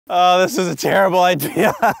Oh, this is a terrible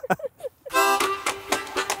idea.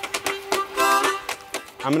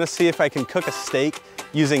 I'm gonna see if I can cook a steak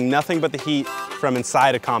using nothing but the heat from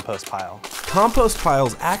inside a compost pile. Compost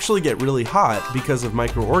piles actually get really hot because of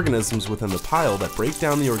microorganisms within the pile that break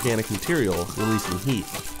down the organic material, releasing heat.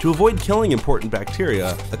 To avoid killing important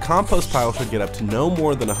bacteria, a compost pile should get up to no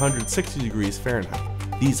more than 160 degrees Fahrenheit.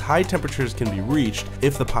 These high temperatures can be reached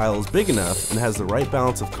if the pile is big enough and has the right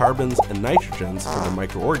balance of carbons and nitrogens for the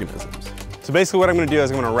microorganisms. So basically what I'm gonna do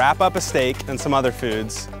is I'm gonna wrap up a steak and some other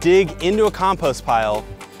foods, dig into a compost pile,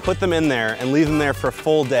 put them in there, and leave them there for a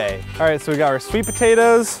full day. All right, so we got our sweet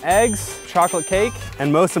potatoes, eggs, chocolate cake,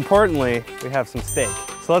 and most importantly, we have some steak.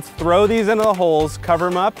 So let's throw these into the holes, cover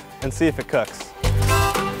them up, and see if it cooks.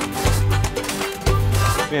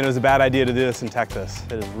 Man, it was a bad idea to do this in Texas.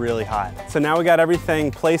 It is really hot. So now we got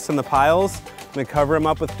everything placed in the piles. I'm gonna cover them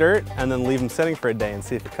up with dirt and then leave them sitting for a day and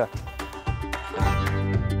see if it cooked.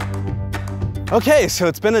 Okay, so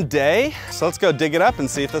it's been a day, so let's go dig it up and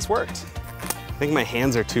see if this worked. I think my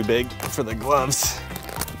hands are too big for the gloves.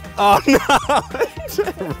 Oh no, I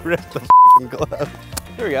ripped the fucking glove.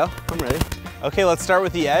 Here we go, I'm ready. Okay, let's start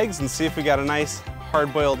with the eggs and see if we got a nice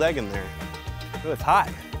hard-boiled egg in there. Ooh, it's hot.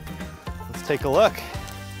 Let's take a look.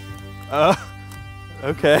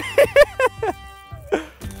 Okay.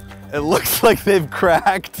 It looks like they've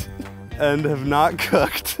cracked and have not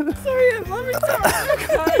cooked. Sorry, let me stop.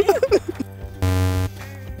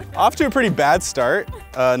 Off to a pretty bad start.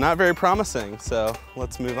 Not very promising, so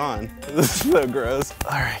let's move on. This is so gross.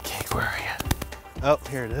 All right, cake, where are you? Oh,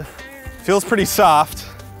 here it is. Feels pretty soft.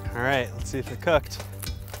 All right, let's see if it cooked.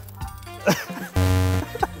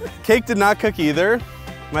 Cake did not cook either.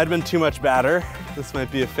 Might have been too much batter. This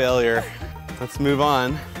might be a failure. Let's move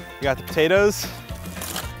on. We got the potatoes.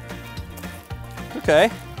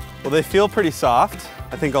 Okay, well they feel pretty soft.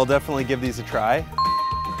 I think I'll definitely give these a try.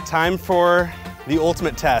 Time for the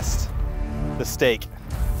ultimate test, the steak.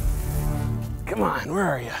 Come on, where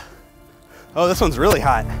are you? Oh, this one's really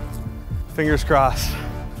hot. Fingers crossed.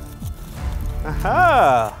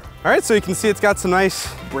 Aha! All right, so you can see it's got some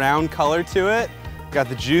nice brown color to it. Got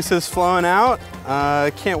the juices flowing out.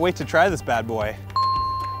 Can't wait to try this bad boy.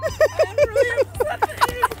 I'm really upset at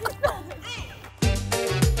you.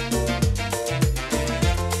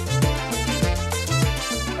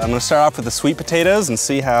 I'm gonna start off with the sweet potatoes and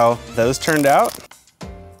see how those turned out.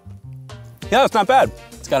 Yeah, it's not bad.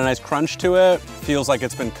 It's got a nice crunch to it. Feels like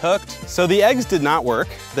it's been cooked. So the eggs did not work.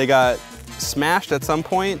 They got smashed at some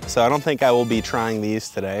point, so I don't think I will be trying these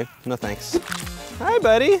today. No thanks. Hi,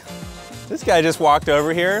 buddy. This guy just walked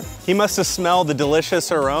over here. He must have smelled the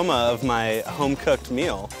delicious aroma of my home-cooked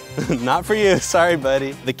meal. Not for you, sorry,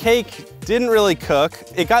 buddy. The cake didn't really cook.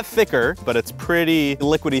 It got thicker, but it's pretty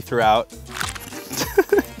liquidy throughout.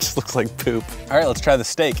 Just looks like poop. All right, let's try the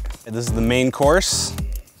steak. This is the main course.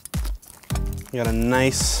 You got a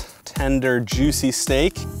nice, tender, juicy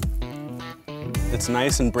steak. It's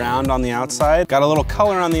nice and browned on the outside. Got a little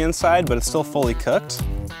color on the inside, but it's still fully cooked.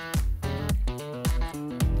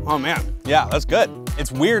 Oh man, yeah, that's good.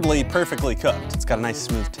 It's weirdly perfectly cooked. It's got a nice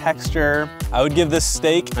smooth texture. I would give this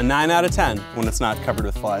steak a 9 out of 10 when it's not covered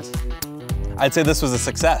with flies. I'd say this was a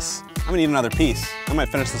success. I'm gonna eat another piece. I might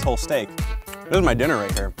finish this whole steak. This is my dinner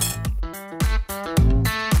right here.